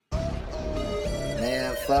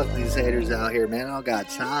fuck these haters out here, man. I don't got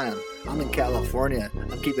time. I'm in California.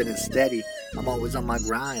 I'm keeping it steady. I'm always on my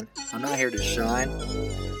grind. I'm not here to shine.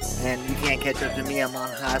 And you can't catch up to me, I'm on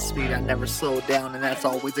high speed, I never slow down, and that's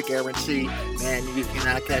always a guarantee. Man, you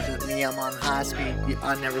cannot catch up to me, I'm on high speed,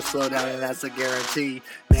 I never slow down, and that's a guarantee.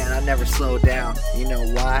 Man, I never slow down, you know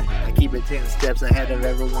why? I keep it 10 steps ahead of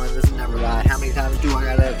everyone, this is never lie. How many times do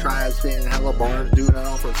I gotta try spitting hella bars, doing it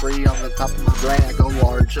all for free, on the top of my brain, I go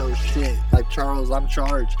large, oh shit, like Charles, I'm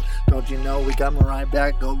charged. Don't you know, we coming right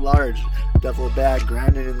back, go large. Duffel bag,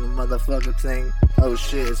 grinded in the motherfucking thing. Oh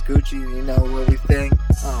shit, it's Gucci, you know what we think.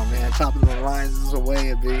 Oh man, top of the lines is the way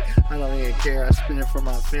it be. I don't even care, I spin it for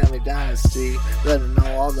my family dynasty. Let them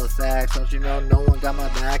know all the facts. Don't you know, no one got my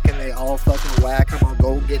back and they all fucking whack. I'm a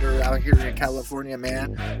go-getter out here in California,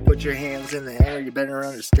 man. Put your hands in the air, you better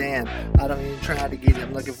understand. I don't even try to get it,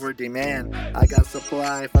 I'm looking for demand. I got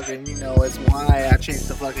supply, fucking, you know it's why I changed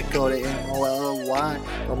the fucking code to MOLY.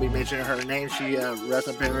 Don't be mentioning her name, she rest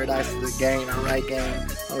in paradise is the game. Alright game.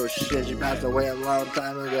 Oh shit, she passed away a long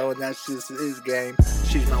time ago and that's just his game.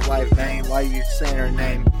 She's my wife, man. Why you saying her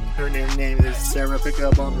name? Her new name is Sarah. Pick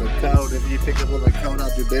up on the code. If you pick up on the code,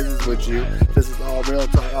 I'll do business with you. This is all real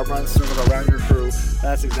talk. I'll run circles around your crew.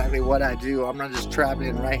 That's exactly what I do. I'm not just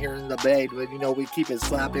trapping right here in the Bay, but you know we keep it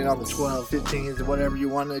slapping on the 12, 15s, whatever you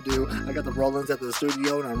want to do. I got the Rollins at the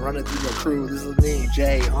studio and I'm running through the crew. This is me,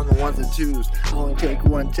 Jay, on the ones and twos. I only take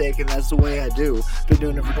one take and that's the way I do. Been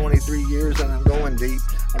doing it for 23 years and I'm going deep.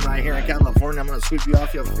 I'm right here in California. I'm gonna sweep you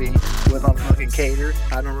off your feet with my fucking cater.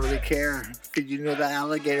 I don't really care. Could you know the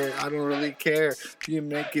alligator? I don't really care. You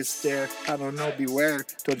make it stare. I don't know, beware.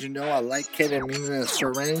 Don't you know I like ketamine in a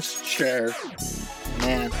syringe chair?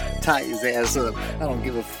 Man, tie his ass up. I don't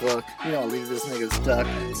give a fuck. You don't leave this nigga stuck.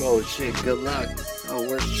 Oh shit, good luck. Oh,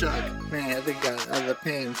 where's Chuck? Man, I think I the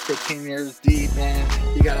pin 15 years deep, man.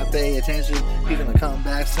 You gotta pay attention. He's gonna come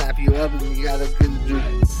back, snap you up, and you gotta do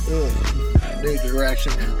new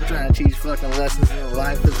direction. I'm trying to teach fucking lessons in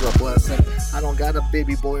life is a blessing. I don't got a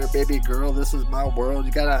baby boy or baby girl. This is my world.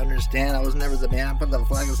 You gotta understand. I was never the man. I put the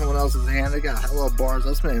flag in someone else's hand. They got hella bars.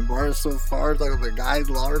 I'm spinning bars so far. It's like the guys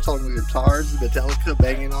Lars on the guitars, Metallica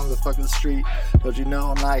banging on the fucking street. But you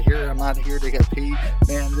know I'm not here. I'm not here to compete.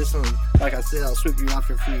 Man, this one, like I said, I'll sweep you off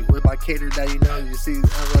your feet with my cater that you know you see.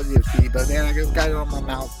 I love your feet, but man, I just got it on my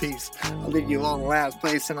mouthpiece. I'll leave you all in last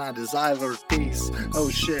place, and I desire peace. Oh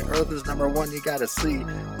shit, Earth is number one. You gotta see.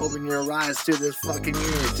 Open your eyes to this fucking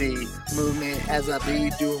unity movement as I be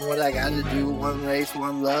doing what I gotta do. One race,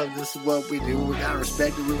 one love. This is what we do. We gotta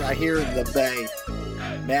respect it. We right here in the Bay.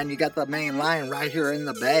 Man, you got the main line right here in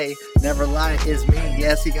the Bay. Never lie, it's me.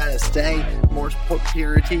 Yes, you gotta stay. More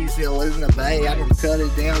purity still in the Bay. I don't cut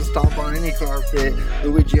it down, stomp on any carpet.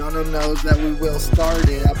 Luigiano knows that we will start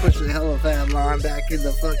it. I push the hella fat line back in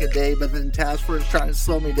the fucking day, but then task force trying to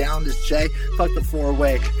slow me down. This Jay, fuck the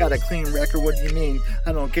four-way. Got a clean record, what do you mean?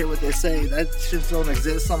 I don't care what they say. That shit don't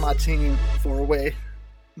exist on my team. Four-way,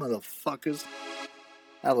 motherfuckers.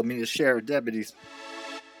 Alameda Sheriff deputies.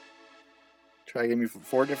 Try to get me for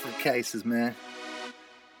 4 different cases, man.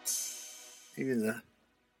 Even the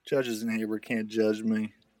judges in here can't judge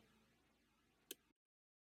me.